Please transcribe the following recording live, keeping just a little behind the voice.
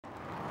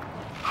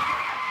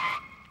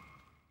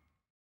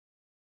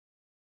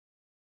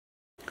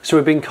So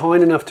we've been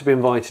kind enough to be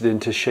invited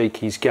into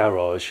Shakey's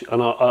garage,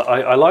 and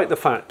I like the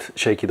fact,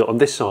 Shakey, that on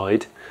this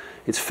side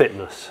it's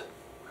fitness,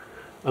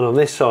 and on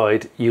this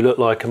side you look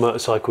like a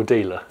motorcycle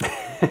dealer,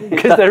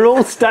 because they're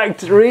all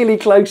stacked really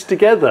close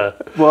together.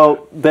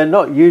 Well, they're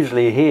not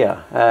usually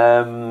here.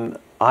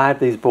 I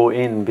had these brought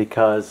in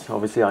because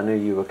obviously I knew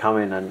you were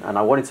coming, and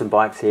I wanted some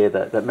bikes here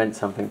that meant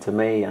something to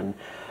me, and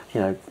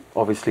you know,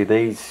 obviously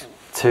these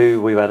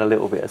two we've had a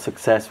little bit of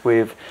success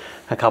with,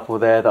 a couple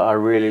there that I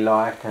really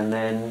like, and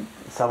then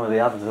some of the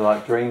others are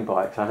like dream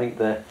bikes. I think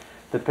the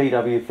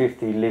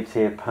PW50 lives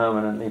here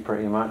permanently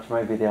pretty much,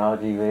 maybe the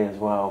RGV as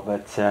well,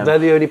 but they're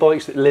the only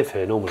bikes that live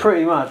here normally?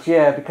 Pretty much,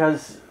 yeah,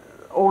 because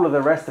all of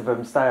the rest of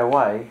them stay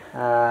away,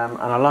 and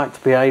I like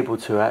to be able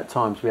to at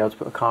times be able to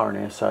put a car in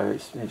here, so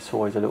it's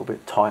always a little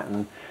bit tight,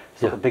 and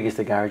it's not the biggest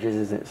of garages,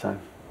 is it? So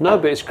no,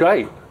 but it's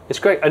great. It's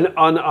great. And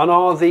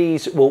are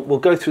these, we'll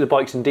go through the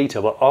bikes in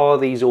detail, but are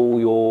these all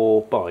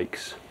your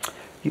bikes?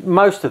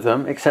 Most of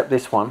them, except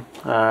this one.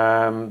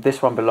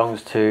 This one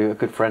belongs to a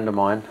good friend of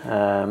mine.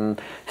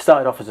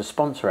 Started off as a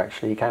sponsor,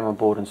 actually. He came on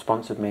board and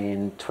sponsored me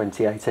in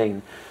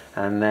 2018.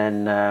 And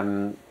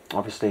then,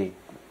 obviously,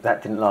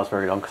 that didn't last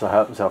very long because I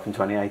hurt myself in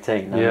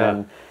 2018. And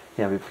then,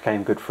 yeah, we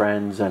became good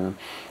friends. And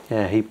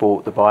yeah, he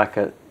bought the bike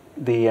at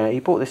he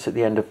bought this at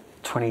the end of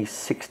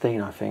 2016,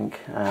 I think.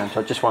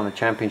 So I just won the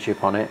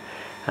championship on it.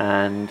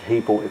 And he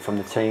bought it from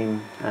the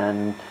team.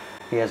 And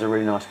he has a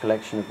really nice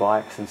collection of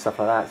bikes and stuff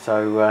like that.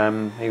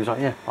 So he was like,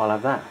 "Yeah, I'll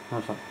have that." I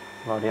was like,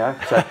 "Radio."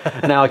 So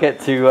now I get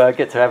to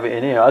have it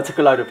in here. I took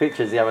a load of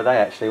pictures the other day.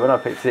 Actually, when I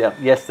picked it up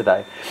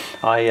yesterday,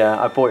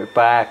 I brought it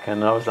back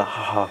and I was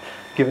like,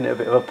 giving it a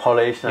bit of a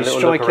polish and a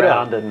little look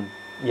around. And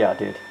yeah, I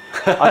did.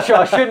 I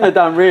shouldn't have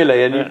done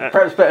really, and you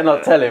perhaps better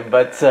not tell him.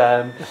 But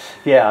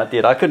yeah, I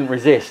did. I couldn't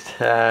resist.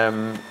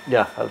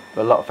 Yeah,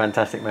 a lot of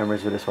fantastic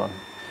memories with this one.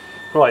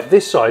 Right,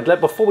 this side,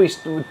 before we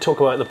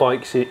talk about the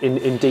bikes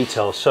in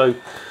detail, so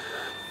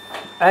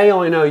I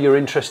know you're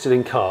interested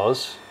in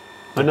cars.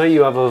 I know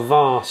you have a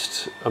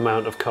vast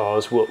amount of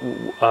cars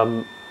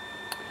over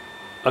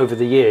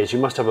the years. You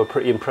must have a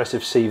pretty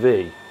impressive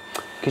CV,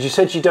 because you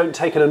said you don't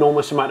take an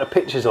enormous amount of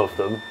pictures of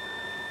them,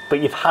 but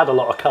you've had a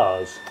lot of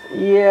cars.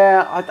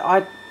 Yeah,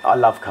 I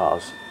love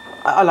cars.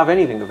 I love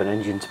anything with an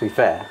engine, to be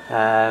fair.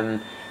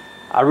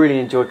 I really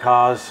enjoy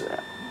cars.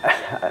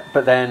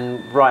 But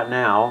then right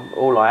now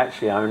all I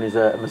actually own is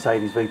a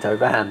Mercedes Vito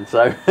van,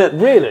 so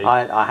really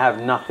I have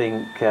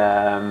nothing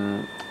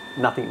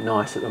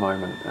nice at the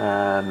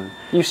moment.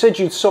 You said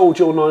you'd sold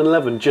your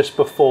 911 just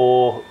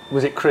before,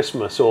 was it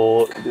Christmas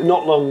or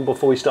not long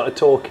before we started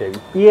talking?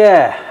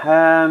 Yeah,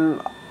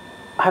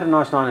 I had a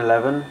nice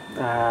 911.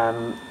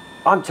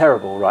 I'm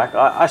terrible, right?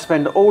 I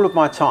spend all of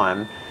my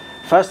time,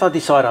 first I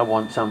decide I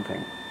want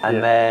something,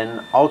 and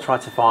then I'll try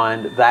to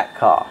find that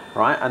car,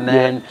 right? And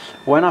then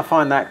when I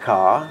find that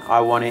car, I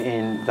want it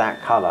in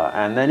that colour,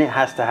 and then it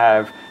has to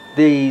have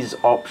these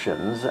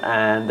options,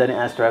 and then it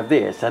has to have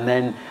this, and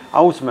then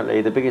ultimately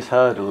the biggest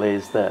hurdle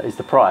is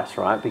the price,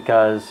 right?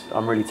 Because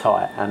I'm really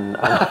tight, and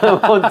I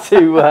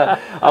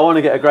want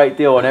to get a great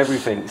deal on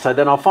everything. So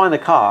then I'll find the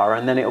car,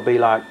 and then it'll be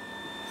like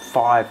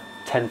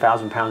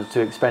 £5,000–10,000 too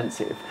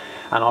expensive.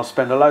 And I'll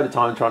spend a load of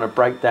time trying to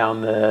break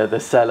down the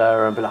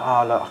seller and be like,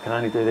 "Oh look, I can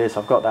only do this.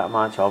 I've got that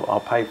much.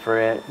 I'll pay for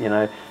it. You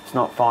know, it's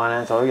not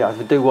finance. Or yeah, I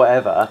can do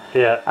whatever."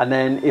 Yeah. And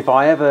then if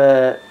I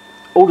ever,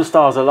 all the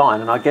stars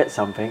align and I get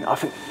something, I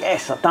think,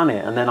 yes, I've done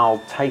it. And then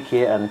I'll take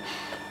it and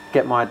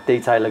get my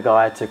detailer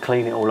guy to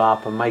clean it all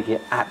up and make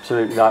it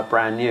absolutely like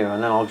brand new.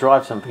 And then I'll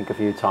drive something a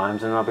few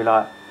times and I'll be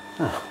like,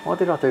 "Oh, why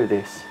did I do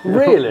this?"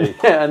 Really?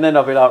 Yeah. And then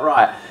I'll be like,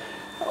 right.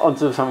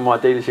 Onto some of my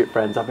dealership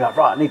friends, I'll be like,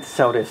 "Right, I need to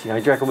sell this. You know,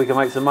 do you reckon we can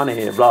make some money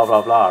here?" Blah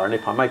blah blah. And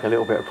if I make a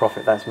little bit of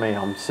profit, that's me.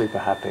 I'm super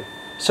happy.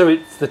 So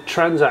it's the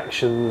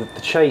transaction,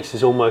 the chase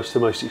is almost the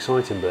most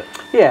exciting bit.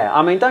 Yeah,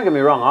 I mean, don't get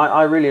me wrong.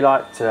 I really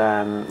liked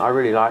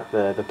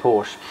the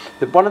Porsche.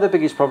 One of the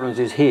biggest problems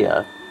is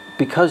here,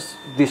 because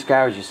this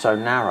garage is so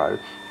narrow,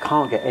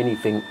 can't get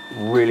anything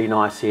really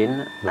nice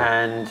in. No.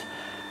 And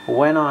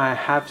when I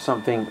have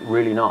something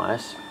really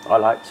nice, I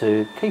like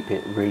to keep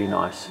it really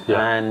nice.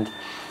 Yeah. And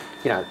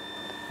you know,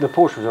 the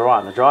Porsche was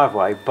alright in the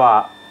driveway,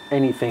 but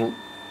anything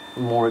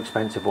more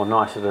expensive or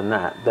nicer than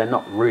that, they're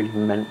not really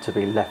meant to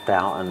be left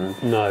out. And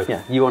no,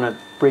 yeah, you want to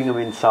bring them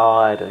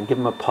inside and give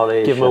them a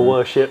polish, give them a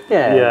worship.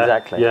 Yeah,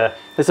 exactly. Yeah,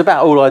 it's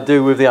about all I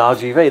do with the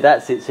RGV.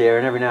 That sits here,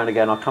 and every now and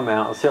again I'll come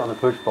out, I'll sit on the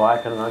push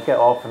bike, and I'll get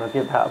off and I'll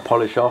give that a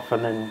polish off,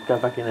 and then go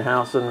back in the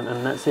house,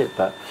 and that's it.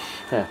 But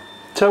yeah,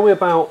 tell me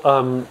about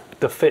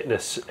the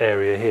fitness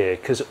area here,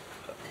 because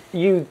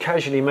you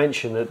casually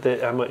mentioned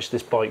that how much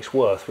this bike's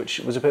worth,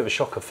 which was a bit of a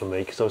shocker for me,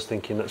 because I was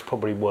thinking that's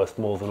probably worth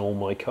more than all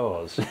my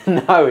cars.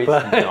 No, it's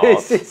but not.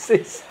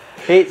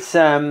 It's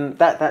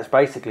that's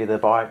basically the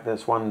bike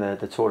that's won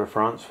the Tour de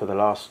France for the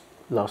last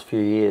few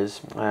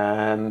years.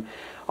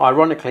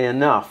 Ironically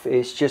enough,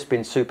 it's just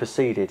been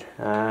superseded.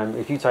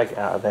 If you take it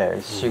out of there,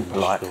 it's super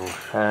light.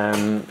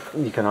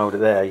 You can hold it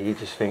there. You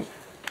just think,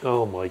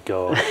 oh my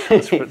god,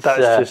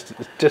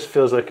 that just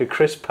feels like a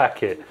crisp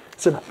packet.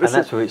 and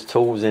that's with its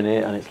tools in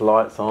it and its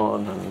lights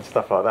on and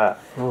stuff like that.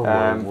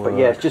 But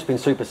yeah, it's just been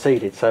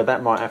superseded, so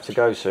that might have to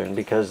go soon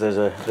because there's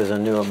a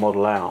newer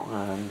model out.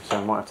 So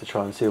I might have to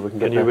try and see if we can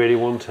get. And you really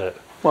want it?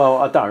 Well,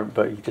 I don't,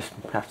 but you just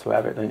have to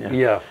have it, don't you?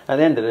 Yeah. At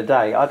the end of the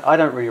day, I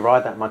don't really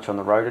ride that much on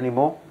the road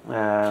anymore,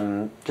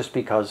 just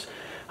because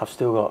I've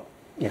still got,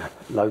 you know,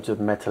 loads of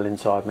metal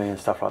inside me and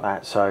stuff like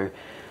that. So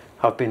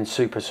I've been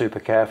super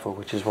careful,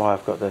 which is why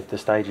I've got the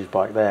Stages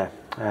bike there.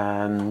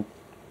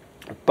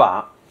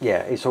 But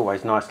yeah, it's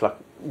always nice. Like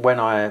when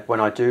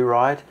I do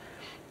ride,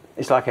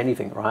 it's like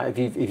anything, right?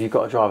 If you've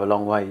got to drive a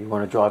long way, you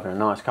want to drive in a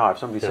nice car. If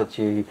somebody said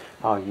to you,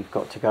 "Oh, you've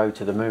got to go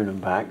to the moon and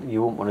back,"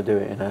 you wouldn't want to do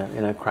it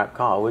in a crap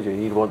car, would you?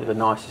 You'd want the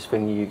nicest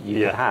thing you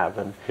could have.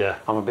 And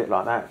I'm a bit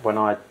like that when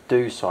I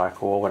do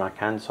cycle, or when I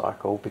can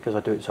cycle, because I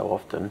do it so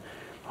often.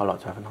 I like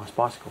to have a nice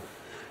bicycle.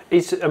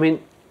 Is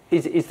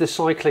the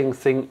cycling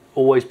thing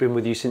always been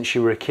with you since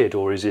you were a kid,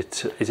 or is it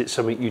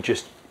something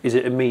is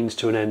it a means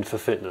to an end for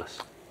fitness?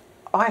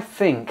 I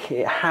think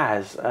it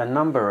has a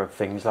number of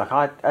things. Like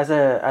as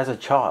a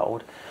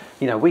child,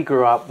 you know, we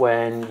grew up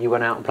when you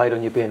went out and played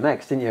on your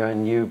BMX, didn't you?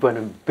 And you went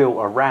and built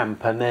a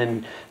ramp, and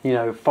then, you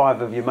know, 5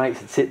 of your mates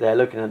would sit there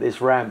looking at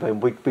this ramp,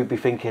 and we'd be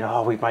thinking,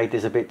 oh, we've made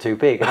this a bit too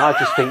big. And I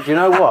just think, you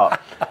know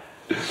what?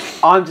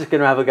 I'm just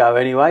going to have a go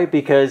anyway,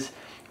 because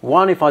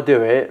 1, if I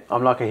do it,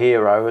 I'm like a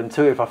hero, and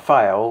 2, if I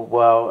fail,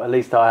 well, at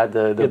least I had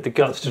the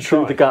guts to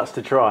try. The guts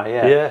to try,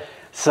 yeah.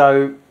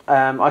 So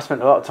I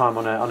spent a lot of time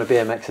on a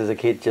BMX as a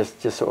kid, just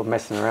sort of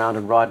messing around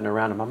and riding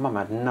around, and my mum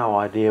had no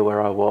idea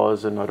where I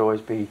was, and I'd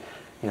always be,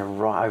 you know,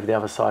 right over the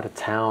other side of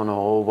town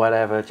or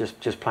whatever,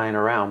 just playing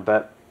around.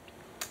 But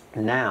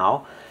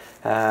now,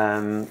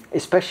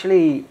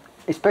 especially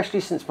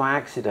since my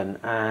accident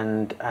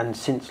and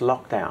since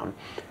lockdown,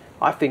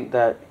 I think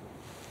that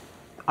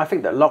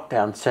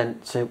lockdown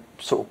sent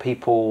sort of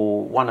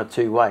people one of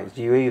 2 ways.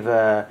 You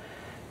either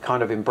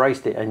kind of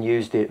embraced it and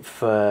used it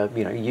for,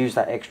 you know, use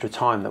that extra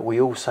time that we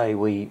all say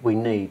we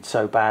need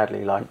so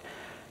badly. Like,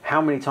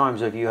 how many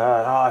times have you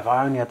heard, oh, if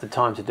I only had the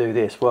time to do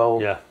this? Well,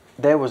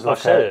 there was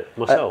like a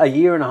 1.5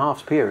 year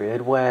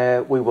period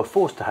where we were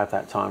forced to have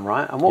that time,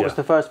 right? And what was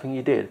the first thing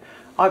you did?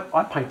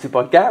 I painted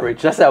my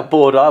garage. That's how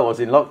bored I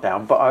was in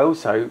lockdown. But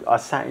I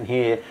sat in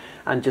here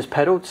and just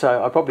pedalled.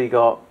 So I probably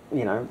got,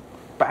 you know,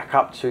 back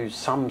up to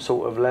some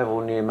sort of level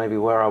near maybe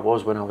where I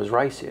was when I was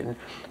racing,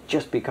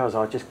 just because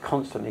I just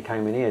constantly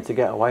came in here to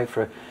get away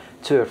for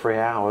 2 or 3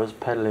 hours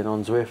pedalling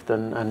on Zwift,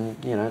 and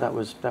you know, that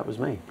was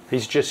me.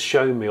 He's just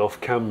shown me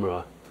off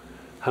camera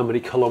how many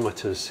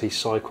kilometres he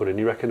cycled in.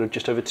 You reckon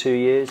just over 2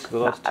 years? The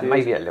last 2 years?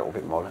 Maybe a little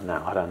bit more than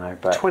that, I don't know.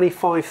 But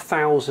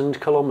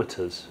 25,000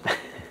 kilometres.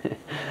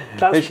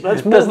 That's more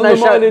than the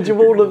mileage of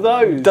all of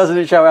those. Doesn't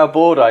it show how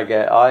bored I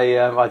get?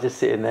 I just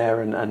sit in there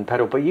and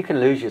pedal. But you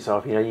can lose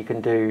yourself. You know, you can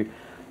do.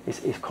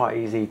 It's quite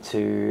easy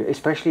to,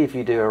 especially if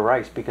you do a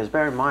race, because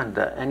bear in mind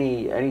that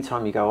any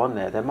time you go on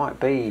there might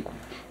be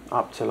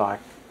up to like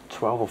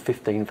 12 or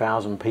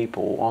 15,000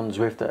 people on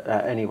Zwift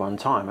at any one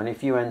time. And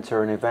if you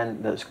enter an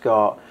event that's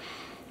got,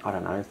 I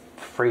don't know,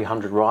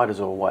 300 riders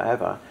or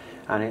whatever,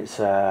 and it's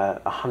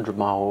a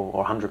 100-mile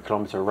or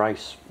 100-kilometre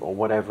race or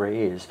whatever it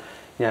is,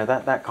 you know,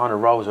 that kind of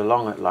rolls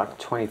along at like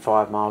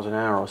 25 miles an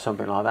hour or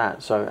something like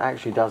that. So it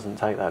actually doesn't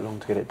take that long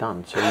to get it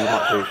done. So you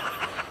might do,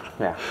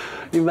 yeah.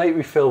 You make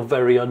me feel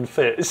very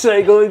unfit. So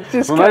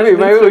maybe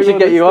we should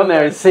get you on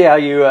there and see how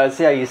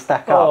you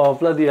stack up. Oh,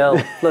 bloody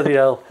hell, bloody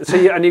hell! So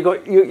you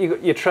got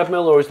your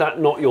treadmill, or is that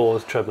not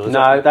yours treadmill?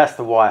 No, that's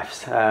the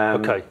wife's.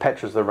 Okay.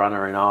 Petra's the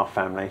runner in our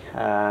family.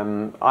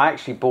 I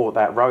actually bought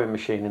that rowing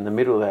machine in the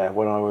middle there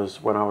when I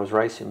was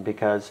racing,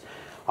 because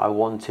I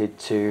wanted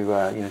to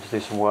you know, to do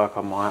some work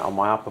on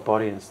my upper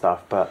body and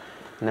stuff. But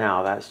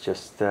now that's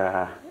just.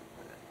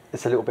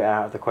 It's a little bit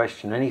out of the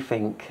question.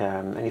 Anything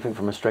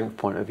from a strength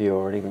point of view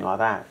or anything like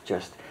that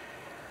just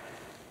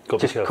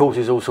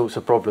causes all sorts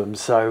of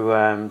problems. So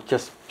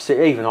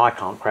even I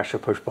can't crash a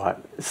push bike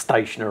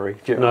stationary.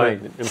 Do you know what I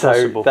mean?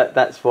 Impossible.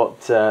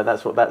 So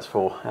that's what that's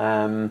for.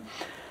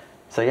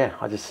 So yeah,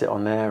 I just sit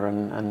on there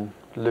and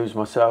lose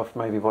myself.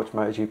 Maybe watch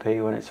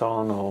MotoGP when it's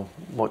on, or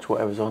watch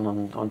whatever's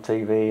on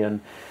TV,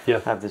 and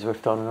have the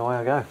Zwift on, and away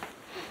I go.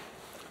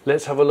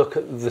 Let's have a look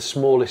at the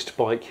smallest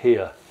bike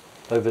here,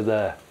 over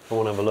there. I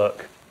want to have a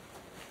look.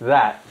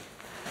 That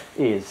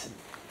is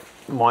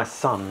my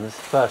son's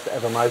first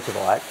ever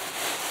motorbike.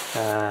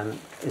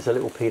 It's a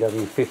little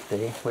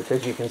PW50, which,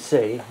 as you can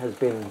see, has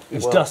been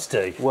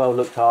dusty, well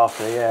looked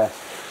after. Yeah.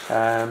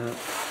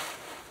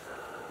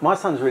 My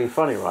son's really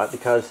funny, right?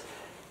 Because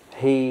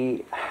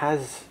he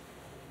has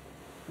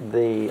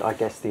the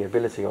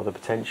ability or the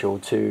potential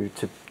to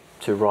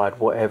ride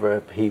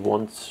whatever he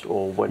wants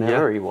or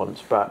whenever he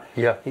wants, but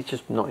he's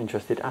just not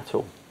interested at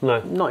all. No,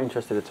 not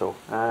interested at all.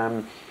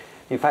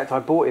 In fact, I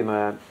bought him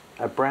a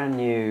brand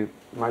new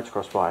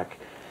motocross bike.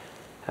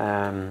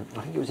 I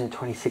think it was in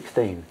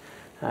 2016.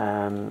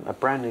 A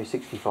brand new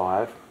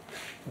 65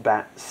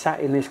 that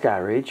sat in this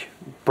garage,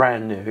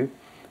 brand new,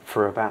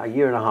 for about 1.5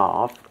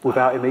 years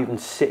without him even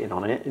sitting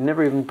on it. He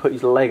never even put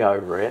his leg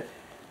over it.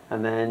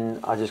 And then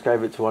I just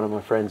gave it to one of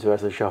my friends who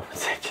has a shop and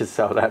said, just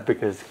sell that,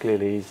 because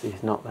clearly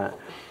he's not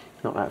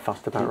that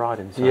fussed about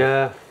riding. So.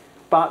 Yeah.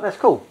 But that's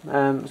cool.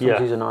 As long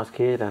as he's a nice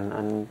kid,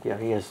 and yeah,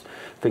 he has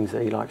things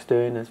that he likes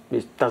doing.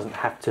 It doesn't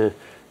have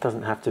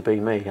to be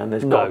me, and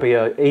there's got to be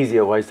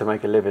easier ways to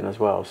make a living as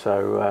well.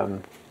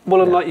 So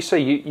well, and like you say,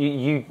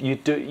 you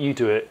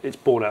do it. It's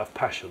born out of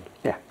passion.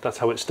 Yeah, that's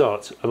how it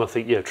starts. And I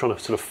think trying to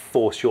sort of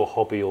force your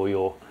hobby or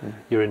your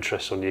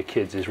interests on your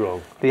kids is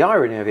wrong. The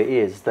irony of it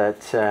is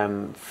that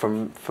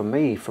for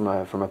me, from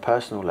a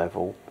personal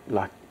level,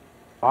 like.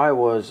 I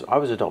was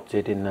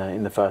adopted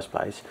in the first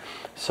place,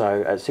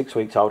 so at 6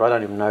 weeks old I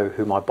don't even know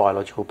who my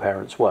biological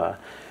parents were,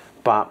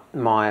 but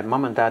my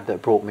mum and dad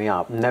that brought me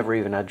up never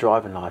even had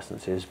driving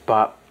licenses.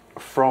 But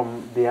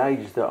from the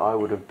age that I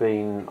would have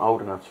been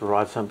old enough to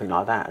ride something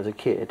like that as a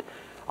kid,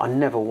 I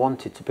never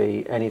wanted to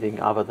be anything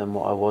other than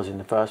what I was in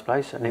the first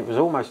place, and it was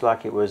almost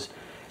like it was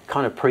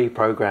kind of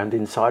pre-programmed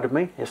inside of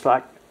me. It's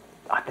like,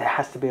 there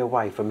has to be a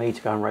way for me to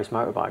go and race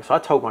motorbikes. I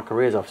told my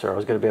careers officer I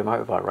was going to be a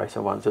motorbike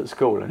racer once at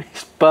school, and he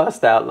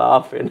burst out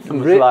laughing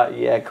and was like,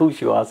 yeah, of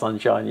course you are,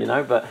 sunshine, you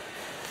know. But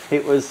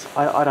it was,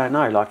 I don't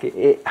know, like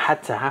it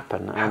had to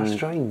happen. How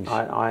strange.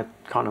 I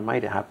kind of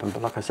made it happen,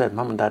 but like I said,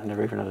 mum and dad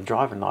never even had a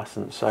driving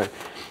licence, so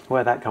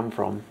where that come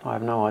from, I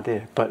have no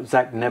idea. But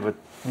Zach never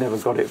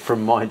got it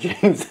from my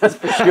genes, that's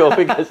for sure,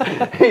 because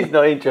he's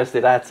not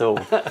interested at all.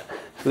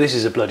 This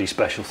is a bloody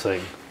special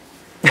thing,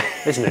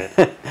 isn't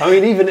it? I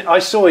mean, even I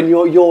saw in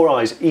your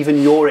eyes,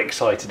 even you're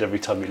excited every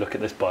time you look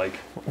at this bike.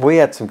 We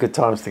had some good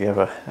times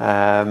together.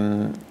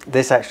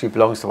 This actually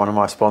belongs to one of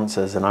my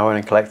sponsors, and I went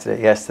and collected it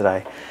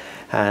yesterday.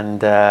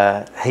 And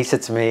he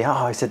said to me,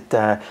 he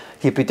said,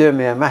 you'd be doing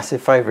me a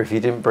massive favour if you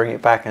didn't bring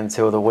it back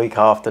until the week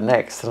after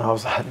next. And I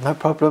was like, no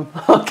problem,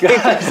 I'll keep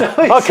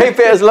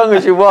it as long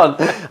as you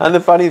want. And the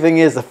funny thing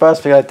is, the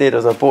first thing I did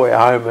was I brought it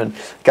home and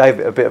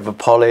gave it a bit of a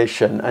polish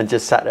and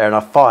just sat there and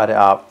I fired it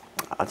up.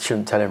 I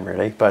shouldn't tell him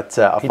really, but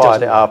I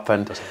fired it up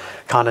and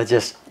kind of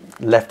just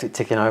left it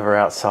ticking over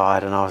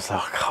outside, and I was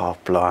like, oh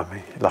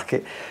blimey, like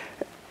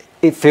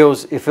it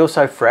feels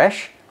so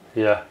fresh,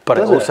 but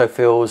it also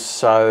feels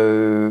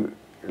so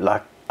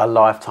like a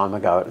lifetime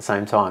ago at the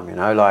same time, you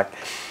know. Like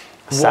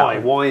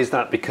why is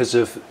that? Because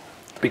of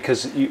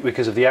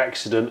the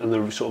accident and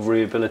the sort of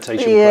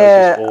rehabilitation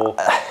process, or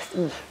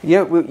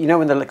you know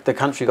when the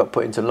country got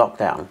put into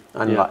lockdown,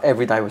 and like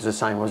every day was the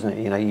same, wasn't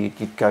it? You know,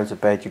 you'd go to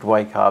bed, you'd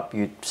wake up,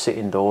 you'd sit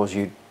indoors,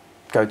 you'd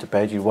go to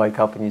bed, you'd wake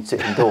up and you'd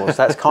sit indoors.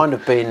 That's kind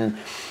of been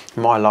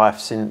my life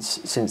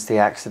since the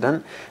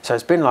accident. So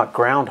it's been like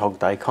Groundhog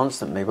Day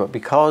constantly, but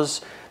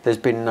because there's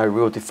been no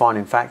real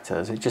defining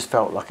factors, it just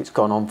felt like it's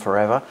gone on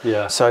forever.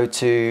 So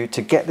to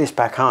get this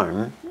back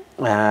home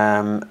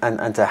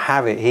and to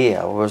have it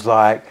here was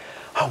like,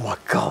 oh my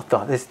God,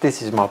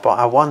 this is my bike.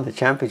 I won the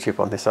championship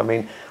on this. I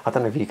mean, I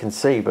don't know if you can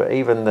see, but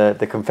even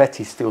the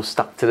confetti's still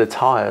stuck to the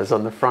tyres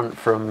on the front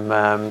from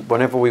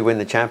whenever we win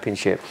the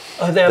championship.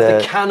 Oh, they have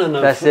the cannon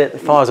of... That's it,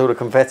 it fires all the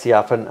confetti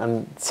up,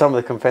 and some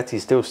of the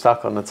confetti's still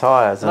stuck on the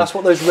tyres. That's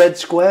what those red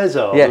squares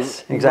are?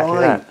 Yes, exactly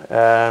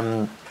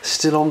that.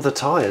 Still on the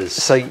tyres.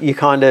 So you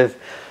kind of,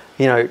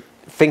 you know,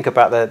 think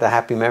about the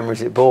happy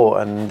memories it brought,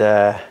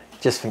 and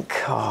just think,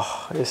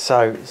 oh, it's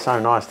so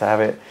nice to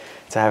have it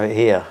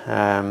here.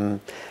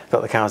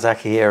 Got the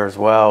Kawasaki here as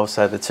well,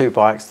 so the two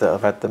bikes that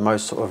I've had the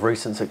most sort of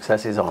recent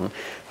successes on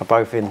are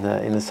both in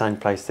the same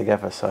place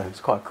together, so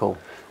it's quite cool.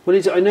 Well,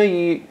 I know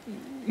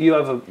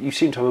you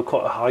seem to have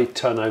quite a high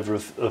turnover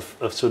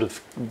of sort of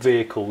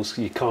vehicles.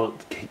 You can't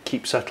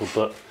keep settled,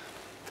 but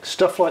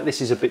stuff like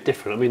this is a bit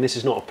different. I mean, this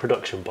is not a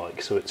production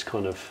bike, so it's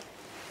kind of,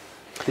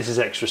 this is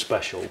extra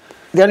special.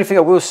 The only thing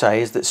I will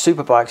say is that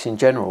superbikes in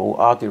general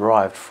are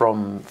derived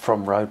from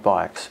road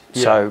bikes.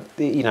 So,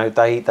 you know,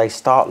 they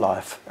start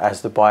life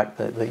as the bike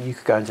that you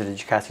could go into the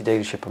Ducati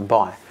dealership and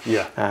buy.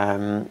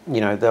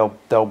 You know,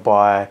 they'll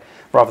buy,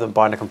 rather than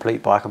buying a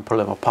complete bike and pull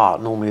them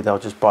apart, normally they'll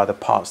just buy the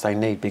parts they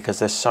need, because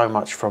there's so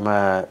much from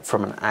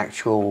an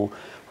actual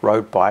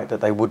road bike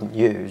that they wouldn't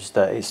use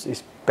that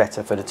it's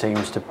better for the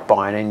teams to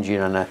buy an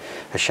engine and a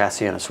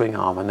chassis and a swing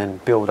arm, and then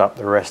build up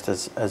the rest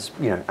as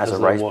you know, as a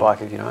race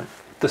bike, if you know.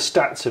 The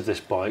stats of this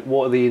bike,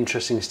 what are the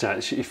interesting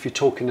stats? If you're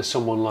talking to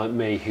someone like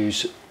me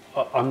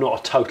I'm not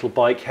a total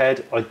bike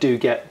head, I do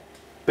get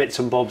bits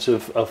and bobs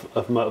of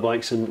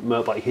motorbikes and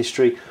motorbike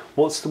history.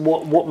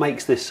 What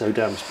makes this so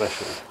damn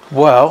special?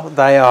 Well,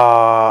 they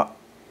are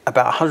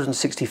about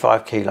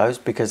 165 kilos,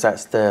 because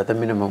that's the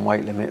minimum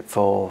weight limit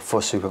for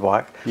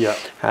Superbike.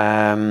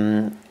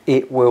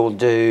 It will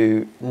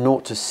do 0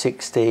 to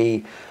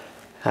 60.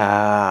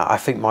 I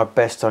think my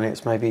best on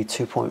it's maybe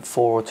 2.4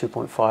 or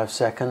 2.5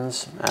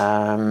 seconds.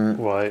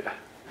 Right.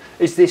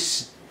 Is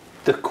this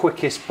the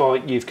quickest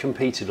bike you've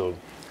competed on?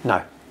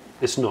 No.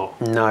 It's not?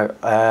 No.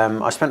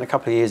 I spent a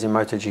couple of years in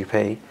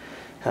MotoGP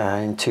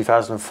in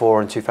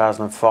 2004 and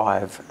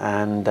 2005,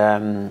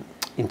 and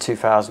in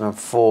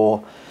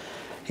 2004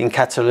 in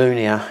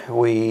Catalonia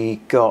we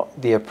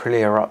got the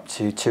Aprilia up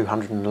to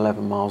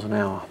 211 miles an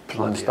hour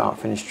on the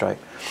start-finish straight.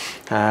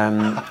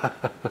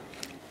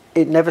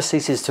 it never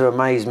ceases to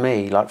amaze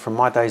me, like from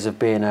my days of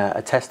being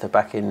a tester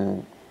back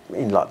in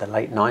like the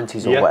late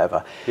 90s or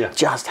whatever,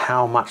 just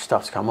how much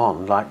stuff's come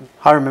on. Like,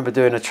 I remember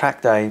doing a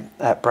track day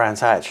at Brands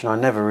Hatch, and I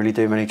never really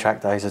do many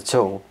track days at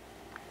all.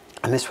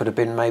 And this would have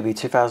been maybe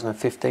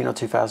 2015 or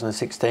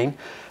 2016.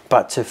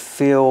 But to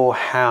feel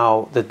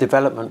how the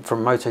development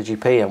from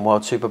MotoGP and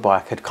World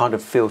Superbike had kind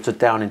of filtered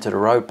down into the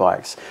road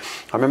bikes.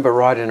 I remember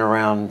riding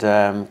around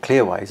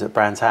Clearways at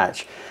Brands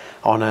Hatch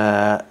on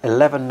a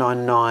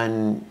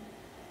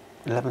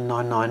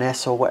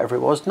 1199S or whatever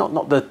it was,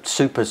 not the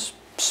super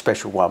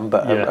special one,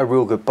 but a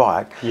real good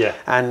bike.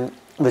 And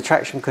the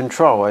traction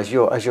control, as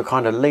you're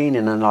kind of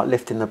leaning and like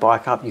lifting the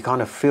bike up, you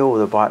kind of feel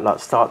the bike like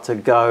start to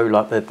go,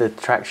 like the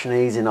traction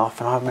easing off.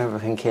 And I remember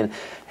thinking,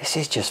 this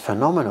is just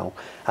phenomenal.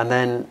 And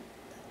then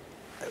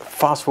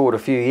fast forward a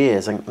few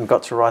years and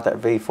got to ride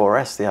that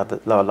V4S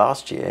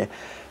last year,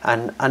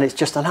 and it's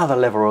just another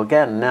level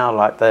again. Now,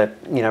 like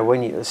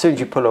as soon as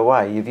you pull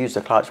away, you've used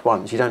the clutch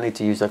once, you don't need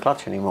to use the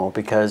clutch anymore,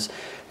 because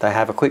they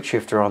have a quick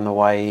shifter on the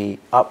way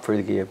up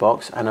through the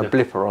gearbox and a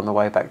blipper on the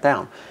way back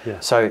down.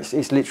 So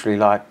it's literally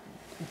like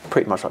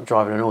pretty much like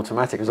driving an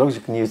automatic. As long as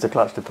you can use the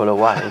clutch to pull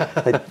away,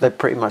 they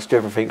pretty much do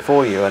everything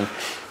for you. And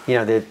you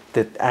know, the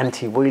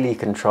anti-wheelie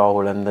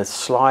control and the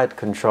slide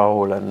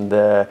control and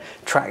the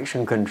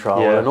traction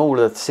control and all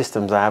the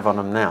systems they have on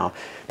them now.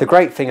 The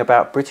great thing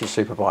about British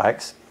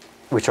Superbikes,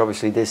 which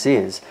obviously this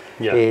is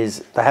they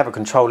have a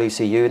control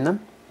ECU in them,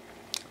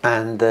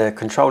 and the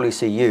control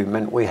ECU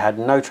meant we had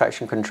no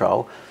traction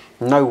control,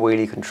 no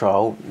wheelie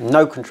control,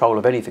 no control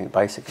of anything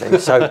basically.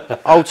 So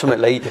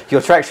ultimately,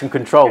 your traction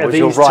control was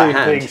your right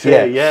hand.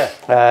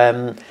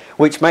 Things,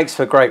 which makes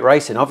for great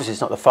racing. Obviously,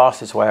 it's not the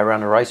fastest way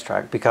around a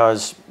racetrack,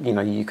 because you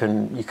know you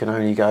can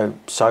only go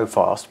so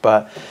fast.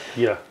 But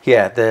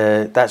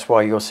that's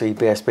why you'll see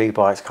BSB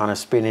bikes kind of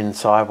spinning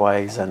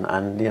sideways,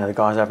 and you know the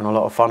guys having a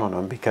lot of fun on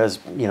them, because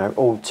you know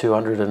all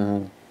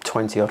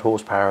 220 odd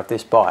horsepower of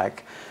this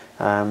bike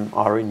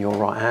are in your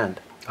right hand.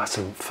 That's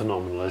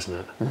phenomenal, isn't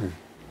it?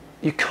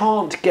 You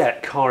can't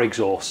get car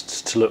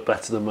exhausts to look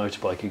better than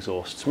motorbike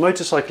exhausts.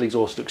 Motorcycle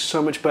exhaust looks so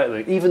much better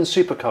than even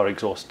supercar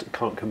exhaust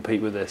can't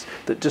compete with this.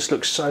 That just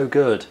looks so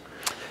good.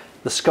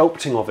 The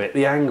sculpting of it,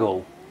 the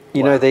angle.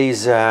 You know,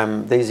 these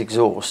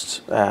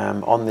exhausts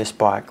on this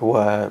bike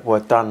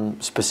were done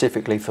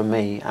specifically for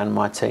me and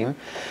my team,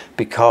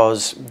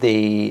 because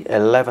the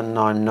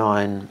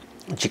 1199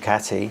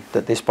 Ducati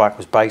that this bike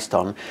was based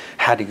on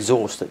had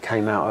exhaust that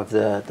came out of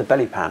the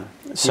belly pan.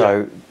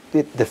 So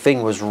the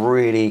thing was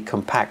really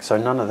compact, so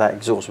none of that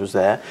exhaust was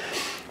there.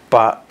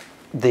 But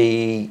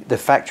the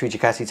factory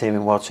Ducati team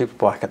in World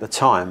Superbike at the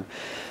time,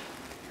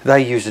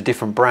 they used a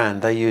different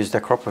brand. They used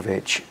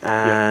Akropovic,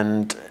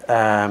 and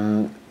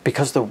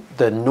because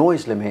the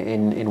noise limit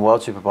in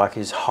World Superbike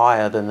is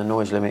higher than the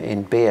noise limit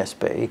in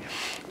BSB,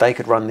 they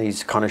could run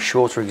these kind of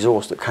shorter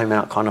exhausts that came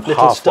out kind of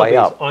little halfway stubbies.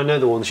 up. I know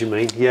the ones you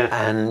mean,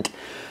 And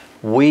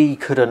we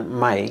couldn't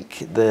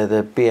make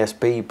the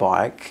BSB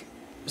bike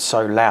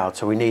so loud,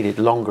 so we needed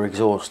longer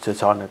exhaust to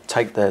kind of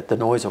take the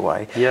noise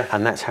away.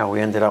 And that's how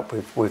we ended up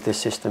with this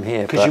system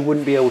here. Because you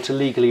wouldn't be able to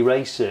legally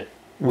race it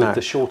with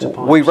the shorter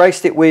pipes. We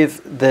raced it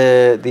with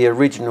the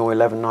original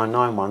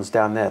 1199 ones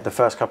down there. The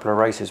first couple of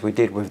races we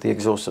did with the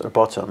exhaust at the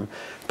bottom,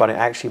 but it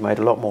actually made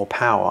a lot more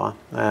power,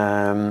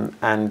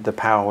 and the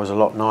power was a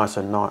lot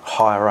nicer and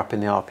higher up in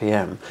the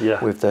RPM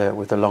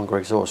with the longer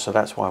exhaust. So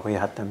that's why we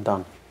had them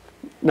done.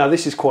 Now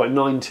this is quite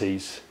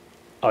 90s,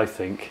 I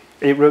think.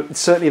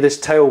 Certainly this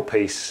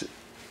tailpiece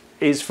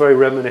is very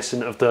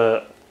reminiscent of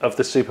the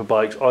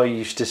superbikes I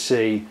used to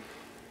see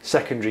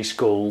secondary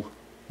school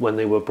when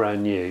they were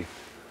brand new.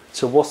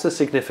 So what's the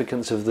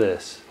significance of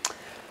this?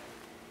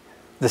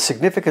 The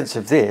significance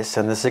of this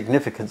and the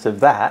significance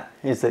of that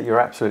is that you're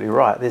absolutely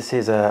right. This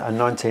is a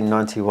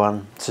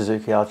 1991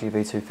 Suzuki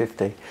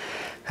RVG250.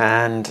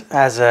 And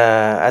as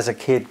a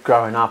kid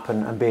growing up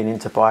and being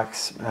into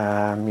bikes, you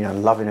know,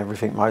 loving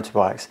everything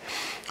motorbikes,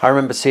 I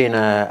remember seeing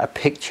a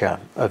picture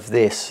of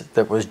this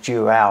that was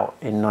due out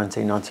in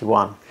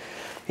 1991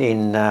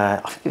 in, I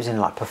think it was in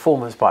like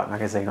Performance Bike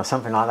magazine or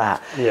something like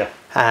that.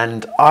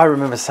 And I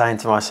remember saying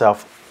to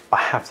myself, I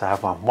have to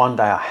have one. One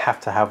day I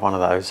have to have one of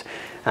those.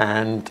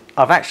 And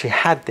I've actually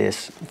had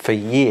this for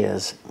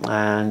years,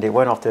 and it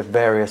went off to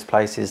various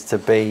places to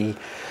be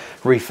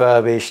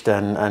refurbished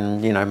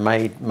and you know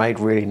made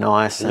really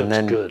nice.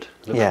 Looks good.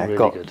 Looks really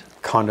got good.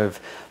 Kind of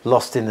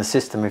lost in the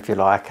system, if you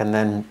like. And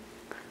then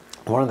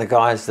one of the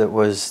guys that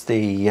was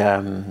the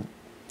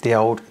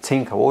old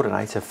team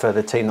coordinator for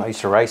the team that I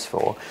used to race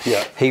for,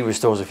 he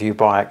restores a few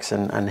bikes,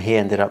 and he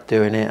ended up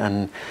doing it.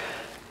 And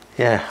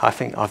yeah, I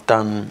think I've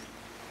done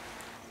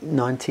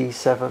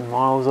 97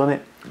 miles on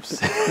it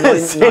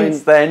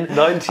since then, and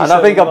I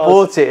think I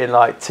bought it in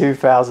like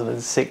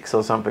 2006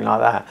 or something like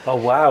that. Oh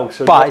wow!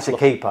 So but it's a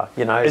keeper,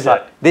 you know. It's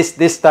like this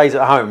stays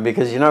at home,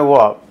 because you know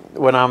what,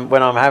 when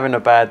I'm having a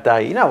bad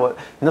day, you know what,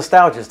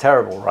 nostalgia's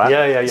terrible,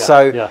 right?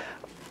 So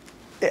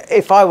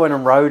if I went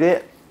and rode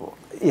it,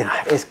 you know,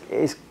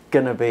 it's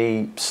gonna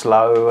be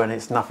slow, and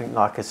it's nothing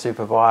like a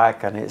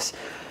superbike, and it's,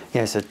 you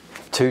know, it's a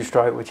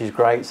two-stroke, which is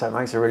great, so it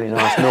makes a really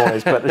nice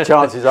noise, but the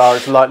chances are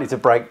it's likely to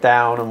break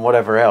down and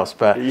whatever else.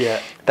 But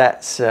yeah,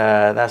 that's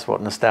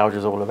what nostalgia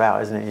is all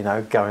about, isn't it? You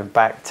know, going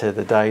back to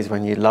the days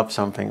when you loved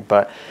something.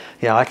 But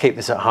yeah, I keep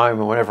this at home,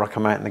 and whenever I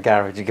come out in the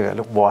garage, you give it a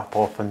little wipe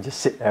off and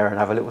just sit there and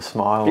have a little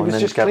smile. He was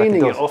just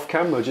cleaning it off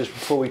camera just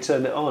before we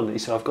turned it on. He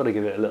said, "I've got to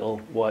give it a little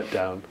wipe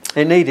down."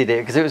 It needed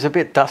it because it was a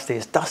bit dusty.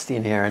 It's dusty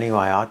in here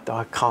anyway.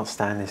 I can't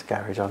stand this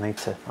garage. I need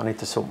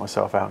to sort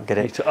myself out and get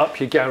it. You need to up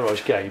your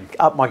garage game.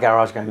 Up my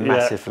garage game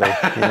massively.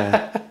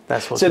 Yeah,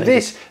 that's what. So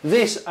this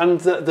and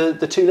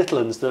the two little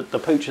ones, the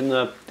Pooch and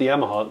the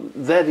Yamaha,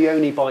 they're the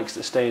only bikes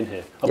that stay in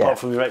here, apart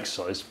from your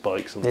exercise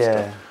bikes and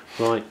stuff.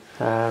 Right.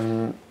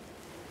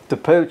 The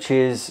Pooch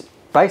is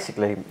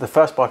basically the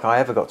first bike I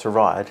ever got to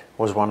ride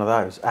was one of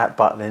those at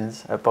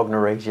Butlins at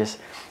Bognor Regis,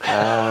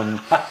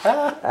 and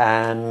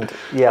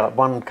yeah,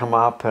 one come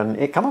up and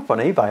it come up on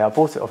eBay. I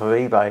bought it off of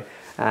eBay,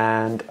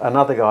 and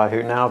another guy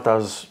who now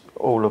does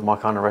all of my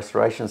kind of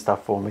restoration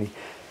stuff for me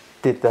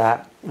did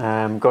that.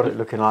 Got it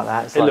looking like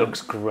that. It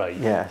looks great.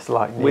 Yeah, it's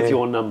like new. With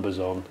your numbers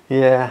on.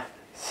 Yeah.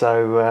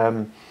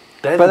 So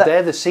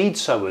they're the seed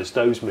sowers,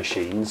 those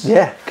machines.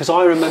 Yeah. Because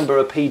I remember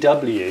a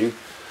PW.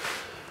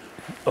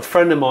 A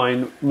friend of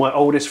mine, my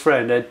oldest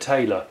friend, Ed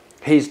Taylor,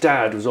 his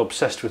dad was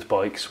obsessed with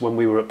bikes when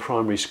we were at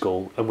primary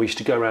school, and we used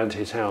to go around to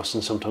his house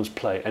and sometimes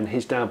play, and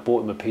his dad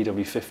bought him a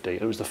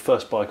PW50. It was the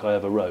first bike I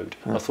ever rode.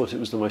 I thought it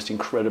was the most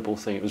incredible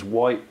thing. It was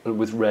white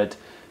with red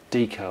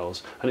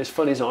decals, and it's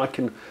funny as I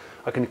can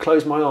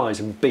close my eyes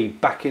and be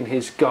back in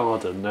his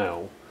garden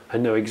now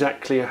and know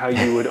exactly how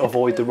you would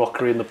avoid the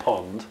rockery in the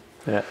pond.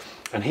 Yeah.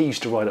 And he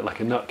used to ride it like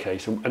a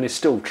nutcase, and it's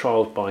still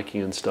trial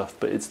biking and stuff.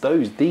 But it's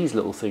these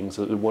little things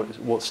that are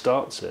what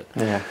starts it.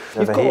 Yeah,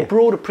 you've got a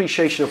broad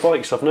appreciation of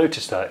bikes. I've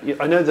noticed that.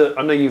 I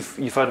know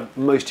you've had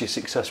most of your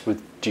success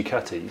with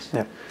Ducatis.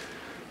 Yeah.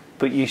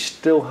 But you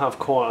still have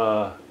quite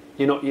a.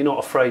 You're not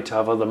afraid to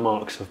have other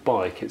marks of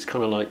bike. It's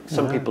kind of like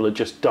some people are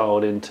just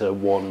dialed into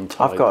one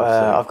type. I've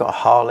got a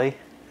Harley.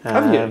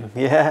 Have you?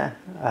 Yeah.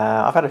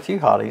 I've had a few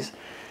Harleys.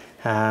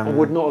 I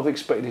would not have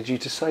expected you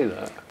to say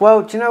that.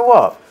 Well, do you know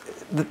what?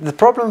 The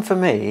problem for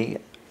me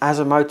as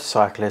a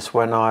motorcyclist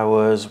when I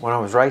was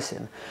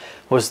racing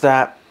was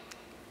that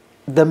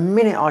the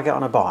minute I get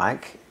on a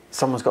bike,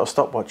 someone's got a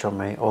stopwatch on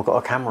me or got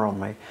a camera on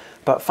me.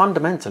 But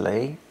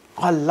fundamentally,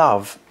 I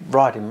love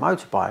riding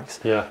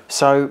motorbikes. Yeah.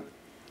 So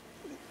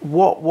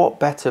what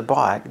better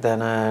bike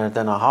than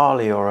a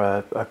Harley or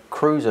a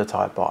cruiser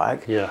type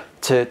bike? Yeah.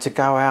 To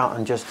go out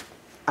and just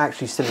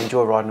actually still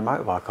enjoy riding a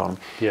motorbike on.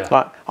 Yeah.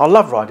 Like, I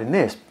love riding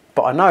this,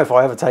 but I know if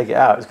I ever take it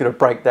out, it's going to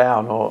break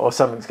down or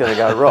something's going to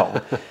go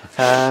wrong.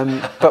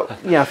 But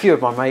a few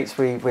of my mates,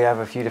 we have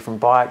a few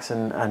different bikes,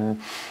 and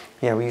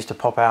we used to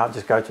pop out,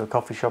 just go to a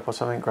coffee shop or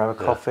something, grab a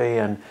coffee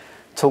and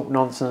talk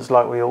nonsense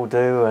like we all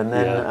do, and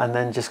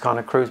then just kind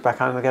of cruise back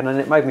home again, and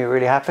it made me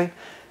really happy.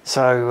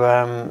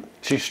 So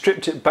you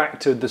stripped it back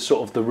to the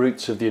sort of the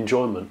roots of the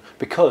enjoyment,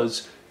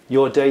 because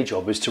your day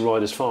job is to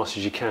ride as fast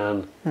as you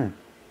can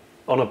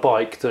on a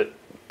bike that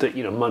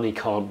money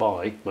can't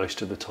buy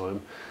most of the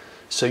time.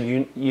 So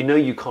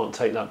you can't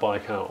take that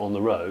bike out on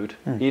the road.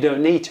 You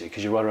don't need to,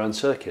 because you ride around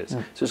circuits.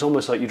 So it's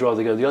almost like you'd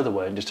rather go the other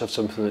way and just have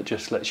something that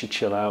just lets you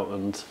chill out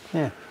and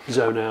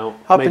zone out.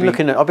 I've been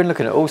looking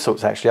at all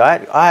sorts actually.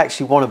 I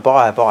actually want to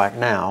buy a bike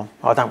now.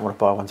 I don't want to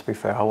buy one, to be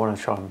fair. I want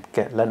to try and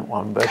get lent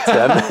one, but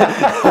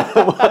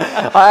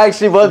I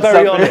actually want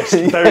very honest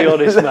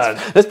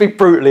man. Let's be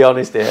brutally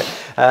honest here.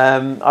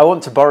 I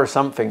want to borrow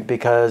something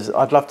because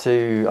I'd love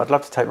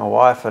to take my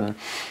wife and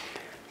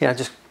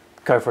just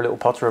go for a little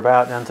potter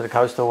about down to the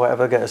coast or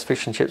whatever, get us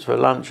fish and chips for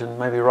lunch and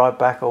maybe ride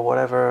back or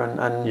whatever, and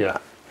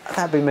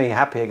that'd be me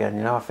happy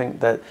again. I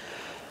think that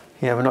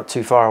we're not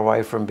too far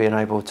away from being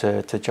able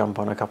to jump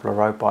on a couple of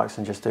road bikes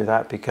and just do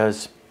that,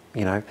 because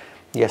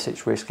yes,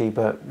 it's risky,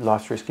 but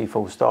life's risky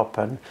full stop.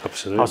 And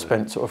absolutely. I've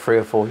spent sort of 3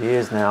 or 4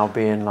 years now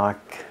being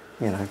like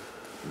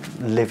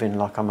living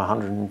like I'm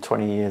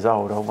 120 years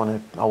old. I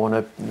want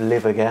to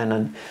live again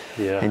and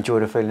enjoy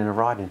the feeling of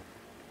riding.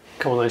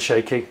 Come on then,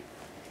 Shakey.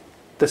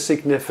 The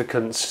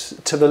significance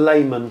to the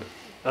layman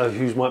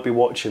who might be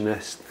watching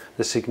this,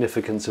 the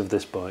significance of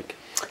this bike.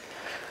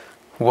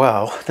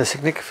 Well, the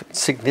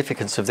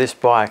significance of this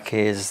bike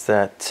is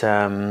that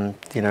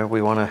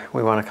we won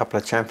a couple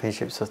of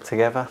championships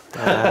together.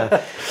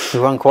 We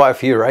won quite a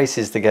few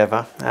races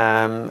together,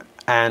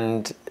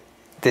 and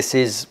this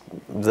is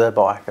the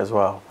bike as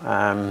well.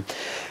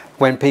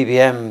 When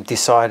PBM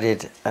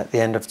decided at the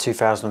end of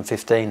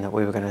 2015 that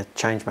we were going to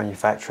change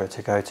manufacturer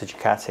to go to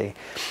Ducati,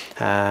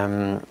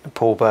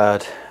 Paul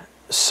Bird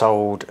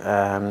sold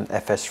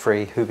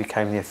FS3, who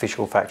became the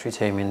official factory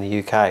team in the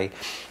UK,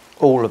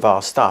 all of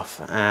our stuff.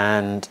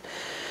 And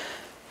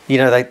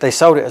they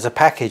sold it as a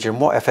package,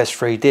 and what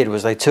FS3 did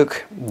was they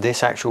took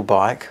this actual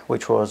bike,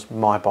 which was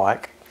my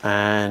bike,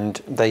 and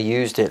they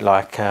used it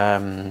like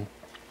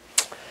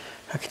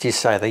how could you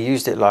say, they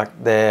used it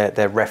like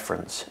their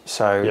reference.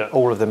 So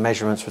all of the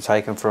measurements were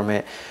taken from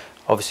it.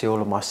 Obviously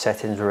all of my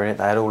settings were in it.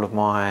 They had all of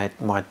my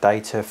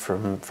data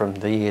from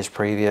the years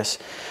previous,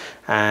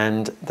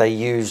 and they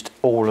used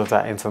all of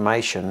that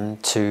information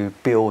to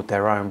build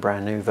their own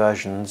brand new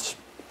versions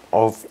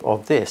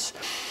of this.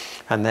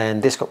 And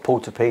then this got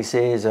pulled to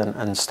pieces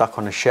and stuck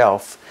on a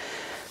shelf.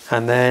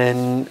 And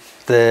then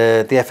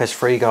the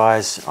FS3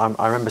 guys,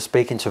 I remember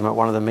speaking to them at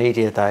one of the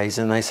media days,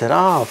 and they said,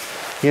 "Oh,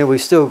 you know,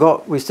 we've still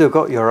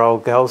got your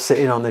old girl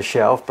sitting on the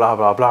shelf, blah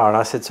blah blah." And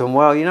I said to them,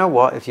 "Well, you know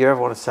what? If you ever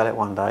want to sell it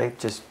one day,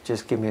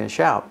 just give me a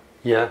shout."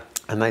 Yeah.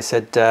 And they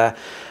said,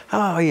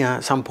 "Oh, yeah,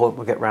 at some point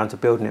we'll get round to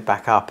building it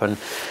back up." And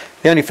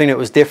the only thing that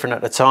was different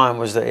at the time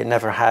was that it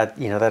never had,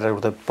 you know, that all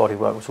the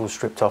bodywork was all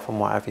stripped off and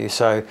what have you.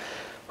 So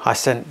I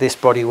sent this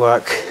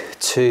bodywork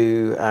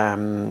to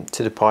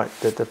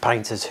the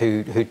painters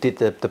who did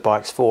the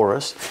bikes for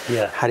us.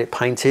 Yeah. Had it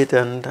painted,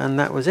 and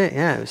that was it.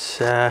 Yeah, it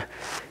was,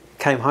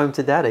 came home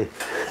to daddy.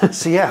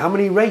 So yeah, how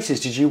many races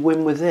did you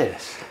win with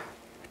this?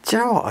 Do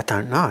you know what? I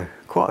don't know.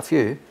 Quite a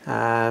few.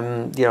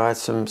 You know, I had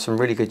some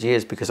really good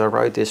years because I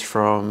rode this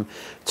from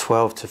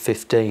 12 to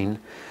 15.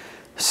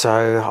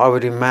 So I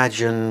would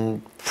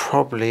imagine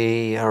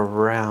probably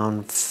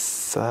around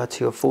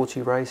 30 or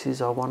 40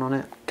 races I won on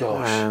it.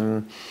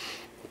 Gosh.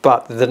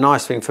 But the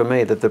nice thing for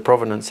me, that the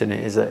provenance in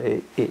it is that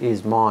it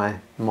is my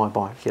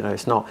bike. You know,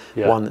 it's not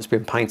one that's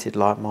been painted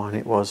like mine.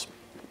 It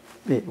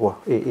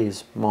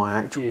is my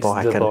actual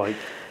bike. The bike.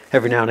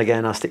 Every now and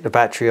again I stick the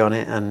battery on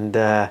it and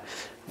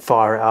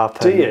fire it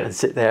up and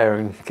sit there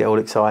and get all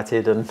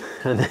excited and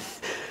then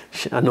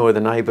annoy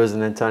the neighbours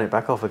and then turn it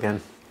back off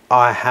again.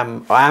 I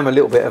am a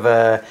little bit of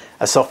a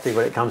softie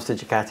when it comes to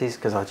Ducatis,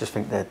 because I just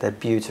think they're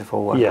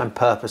beautiful and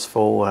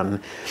purposeful, and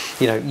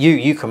you know,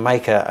 you can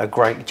make a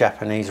great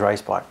Japanese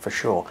race bike for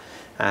sure.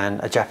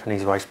 And a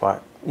Japanese race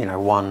bike, you know,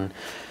 won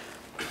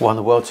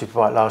the World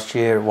Superbike last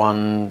year,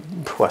 won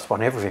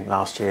everything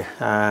last year.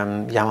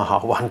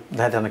 Yamaha won,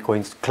 they'd done a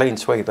clean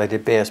sweep. They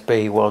did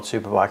BSB, World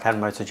Superbike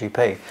and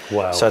MotoGP.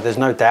 Wow. So there's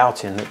no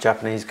doubting that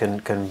Japanese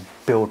can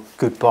build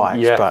good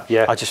bikes, but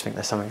I just think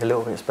there's something a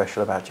little bit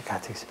special about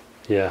Ducatis.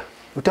 Yeah.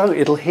 Well,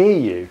 it'll hear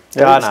you.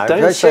 I know.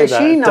 Don't say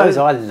that. She knows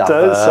I love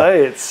her. Don't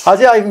say it. I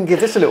did even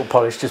give this a little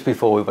polish just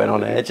before we went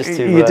on air, just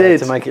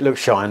to make it look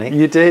shiny.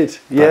 You did,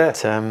 yeah.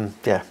 But,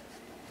 yeah.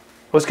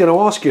 I was going to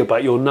ask you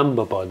about your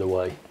number, by the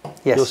way.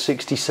 Yes. You're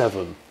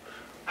 67.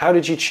 How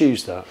did you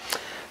choose that?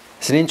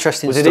 It's an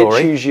interesting story. Did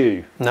it choose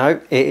you?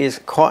 No, it is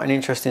quite an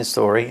interesting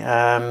story.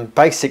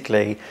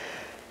 Basically,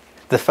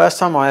 the first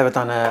time I ever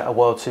done a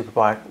World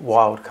Superbike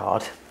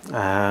wildcard,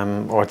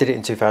 or I did it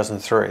in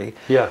 2003.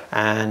 Yeah.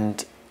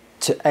 And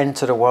to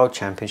enter the World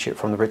Championship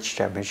from the British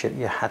Championship,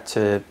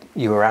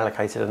 you were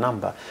allocated a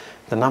number.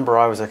 The number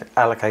I was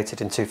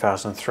allocated in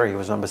 2003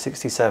 was number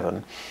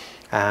 67,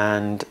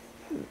 and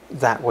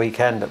that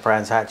weekend at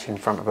Brands Hatch, in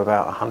front of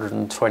about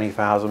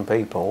 120,000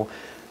 people,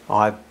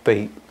 I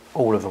beat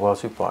all of the World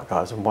Superbike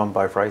guys and won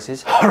both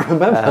races. I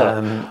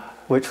remember.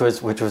 Which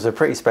was a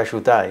pretty special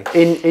day.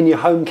 In your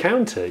home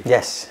county?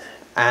 Yes.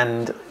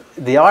 And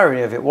the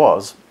irony of it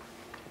was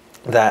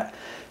that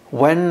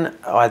when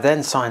I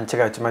then signed to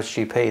go to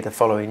MotoGP the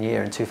following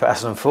year in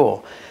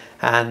 2004,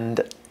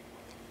 and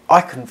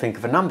I couldn't think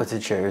of a number to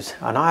choose,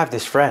 and I have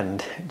this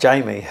friend,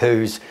 Jamie,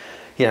 who's,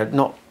 you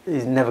know,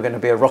 he's never going to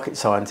be a rocket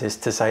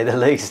scientist, to say the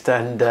least,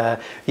 and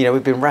you know,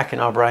 we've been racking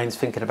our brains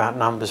thinking about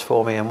numbers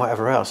for me and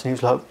whatever else, and he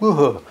was like,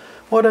 "Whoa,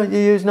 why don't you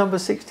use number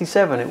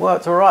 67? It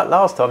worked all right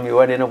last time you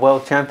went in a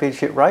World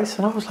Championship race."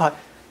 And I was like,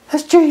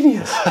 "That's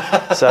genius."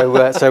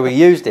 So we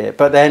used it.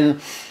 But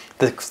then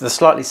the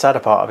slightly sadder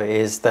part of it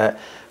is that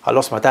I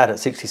lost my dad at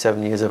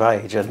 67 years of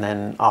age, and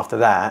then after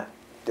that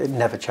it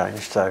never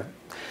changed. So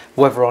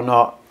whether or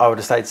not I would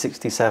have stayed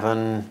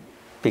 67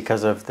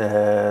 because of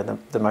the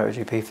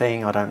MotoGP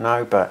thing, I don't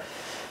know,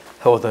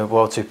 or the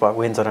World Superbike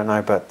wins, I don't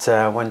know. But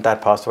when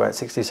Dad passed away at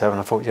 67,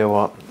 I thought, you know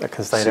what, I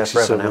can stay there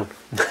forever now.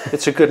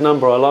 It's a good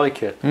number, I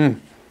like it.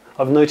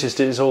 I've noticed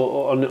it's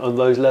all on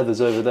those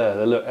leathers over there,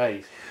 they look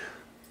ace.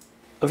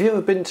 Have you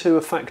ever been to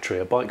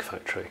a bike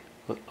factory?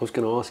 I was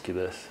going to ask you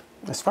this.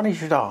 It's funny you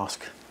should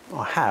ask.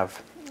 I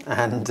have.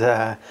 And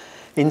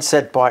in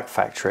said bike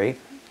factory,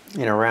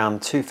 in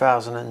around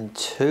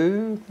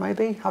 2002,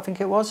 maybe, I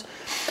think it was,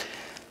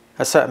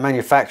 a certain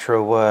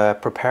manufacturer were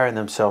preparing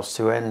themselves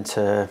to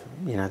enter,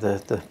 you know,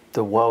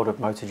 the world of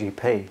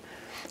MotoGP,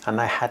 and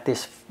they had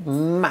this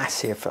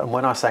massive, and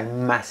when I say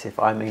massive,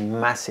 I mean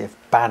massive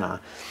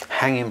banner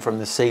hanging from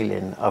the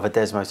ceiling of a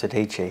Desmo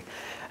Sedici.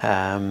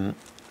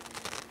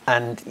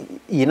 And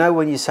you know,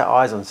 when you set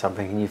eyes on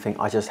something and you think,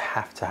 I just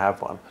have to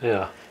have one.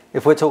 Yeah.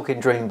 If we're talking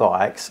dream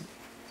bikes,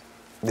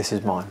 this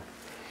is mine.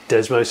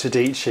 Desmo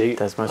Sedici.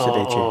 Desmo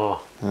Sedici.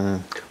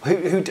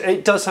 Who?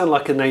 It does sound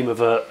like a name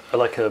of a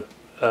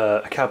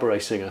cabaret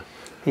singer.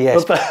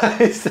 Yes,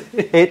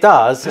 it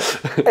does.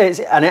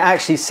 And it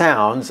actually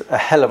sounds a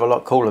hell of a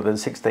lot cooler than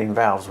 16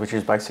 valves, which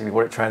is basically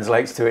what it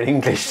translates to in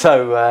English.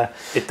 So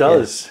it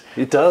does.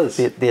 Yeah. It does.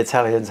 The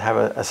Italians have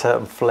a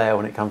certain flair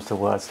when it comes to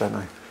words, don't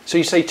they? So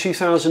you say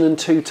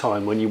 2002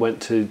 time when you went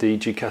to the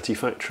Ducati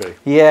factory?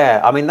 Yeah,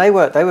 I mean they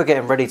were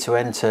getting ready to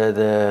enter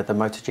the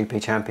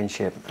MotoGP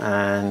Championship,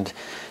 and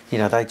you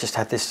know, they just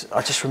had this.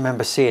 I just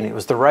remember seeing it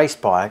was the race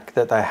bike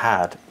that they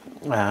had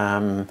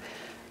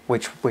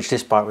which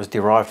this bike was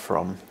derived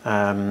from.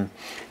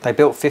 They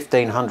built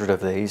 1,500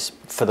 of these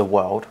for the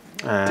world.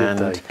 And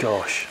did they?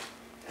 Gosh.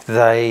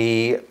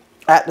 They,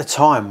 at the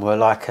time, were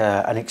like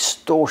an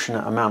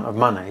extortionate amount of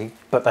money,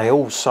 but they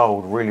all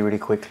sold really, really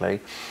quickly.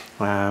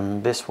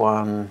 This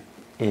one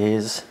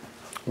is...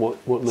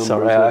 What number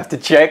sorry, is it? I have to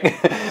check.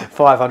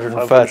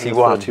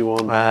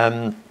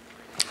 531.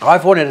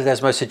 I've wanted a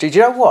Desmo Sedici. Do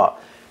you know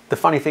what? The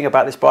funny thing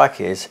about this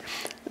bike is,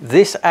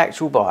 this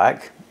actual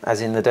bike,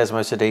 as in the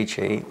Desmo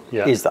Sedici,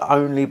 is the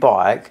only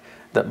bike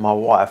that my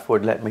wife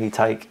would let me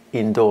take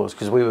indoors,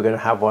 because we were going to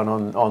have one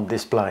on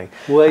display.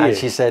 And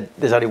she said,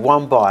 there's only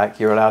one bike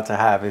you're allowed to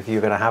have if you're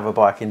going to have a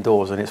bike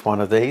indoors, and it's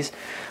one of these.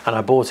 And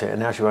I bought it, and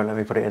now she won't let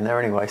me put it in there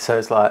anyway. So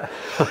it's like,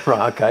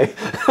 right, okay.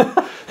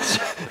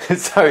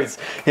 So it's,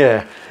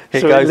 yeah.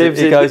 It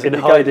lives in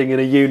hiding in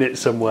a unit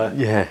somewhere.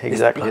 Yeah,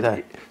 exactly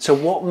that. So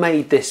what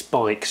made this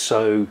bike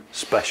so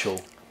special?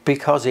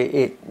 Because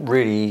it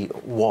really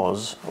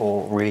was,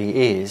 or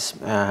really is,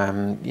 you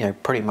know,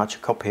 pretty much a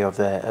copy of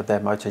their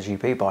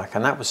MotoGP bike,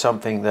 and that was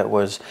something that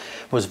was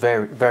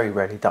very, very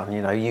rarely done.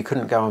 You know, you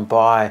couldn't go and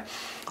buy,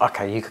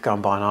 okay, you could go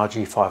and buy an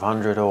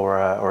RG500 or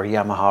a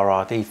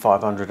Yamaha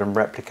RD500 and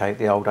replicate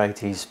the old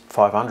 80s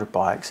 500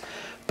 bikes,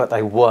 but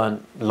they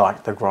weren't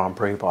like the Grand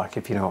Prix bike,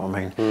 if you know what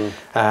I mean.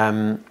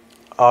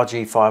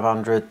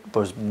 RG500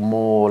 was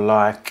more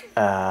like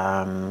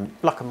a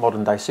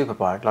modern day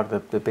superbike, like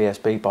the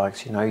BSB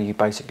bikes. You know, you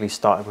basically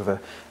started with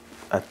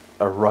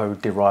a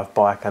road derived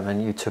bike and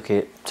then you took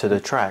it to the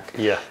track.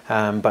 Yeah.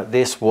 But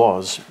this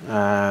was,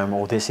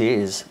 or this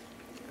is,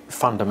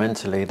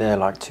 fundamentally they're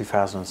like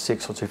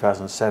 2006 or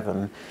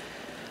 2007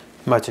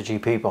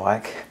 MotoGP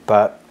bike,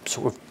 but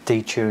sort of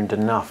detuned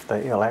enough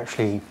that it'll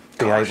actually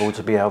be able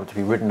to be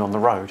ridden on the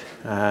road.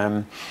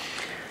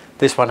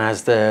 This one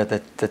has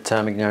the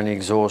Termignoni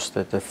exhaust,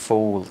 the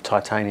full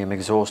titanium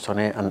exhaust on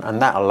it, and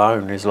that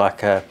alone is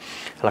like a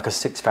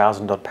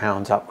 £6,000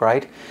 odd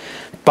upgrade.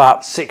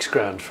 But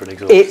 £6,000 for an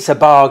exhaust. It's a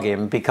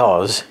bargain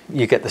because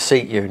you get the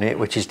seat unit,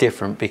 which is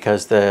different,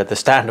 because the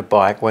standard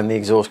bike, when the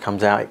exhaust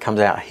comes out, it comes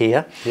out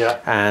here. Yeah.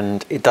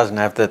 And it doesn't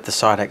have the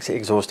side exit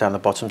exhaust down the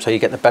bottom, so you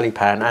get the belly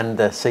pan and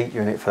the seat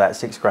unit for that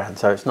 £6,000.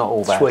 So it's not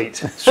all bad. Sweet,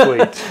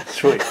 sweet,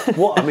 sweet.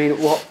 What I mean,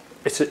 what?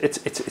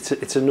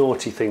 It's a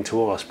naughty thing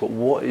to ask, but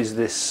what is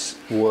this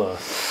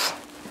worth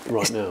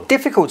right now? It's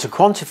difficult to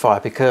quantify,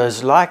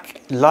 because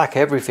like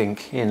everything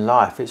in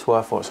life, it's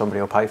worth what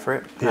somebody will pay for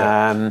it.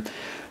 Yeah.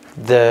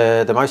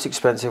 The most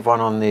expensive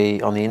one on the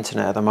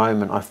internet at the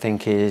moment, I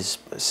think, is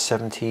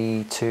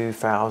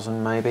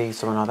 72,000, maybe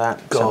something like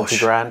that. Gosh. 70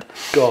 grand.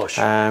 Gosh.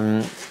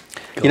 You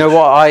know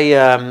what?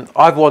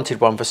 I've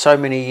wanted one for so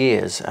many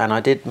years, and I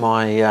did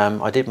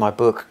my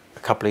book a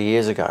couple of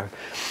years ago.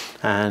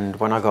 And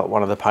when I got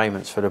one of the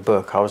payments for the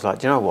book, I was like,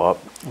 do you know what?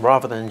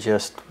 Rather than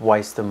just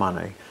waste the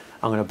money,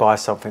 I'm going to buy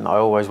something that I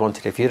always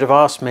wanted. If you'd have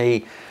asked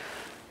me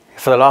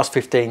for the last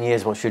 15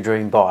 years, what's your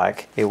dream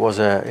bike? It was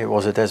a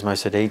Desmo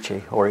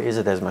Sedici, or it is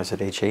a Desmo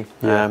Sedici.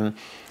 Yeah.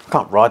 I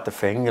can't ride the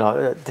thing. You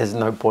know, there's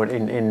no point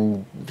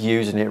in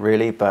using it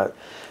really. But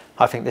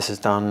I think this has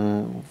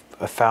done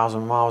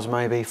 1,000 miles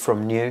maybe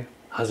from new.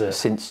 Has it?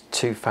 Since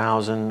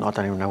 2000. I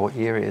don't even know what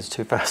year it is.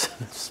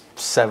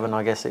 2007,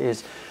 I guess it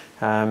is.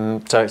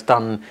 So it's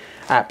done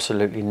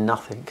absolutely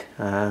nothing,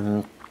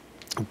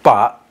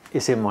 but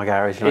it's in my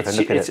garage and I can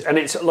look at it. And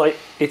it's like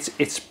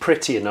it's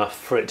pretty enough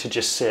for it to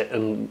just sit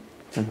and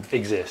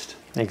exist.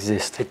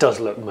 It does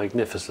look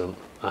magnificent,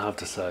 I have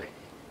to say.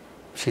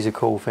 She's a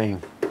cool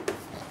thing.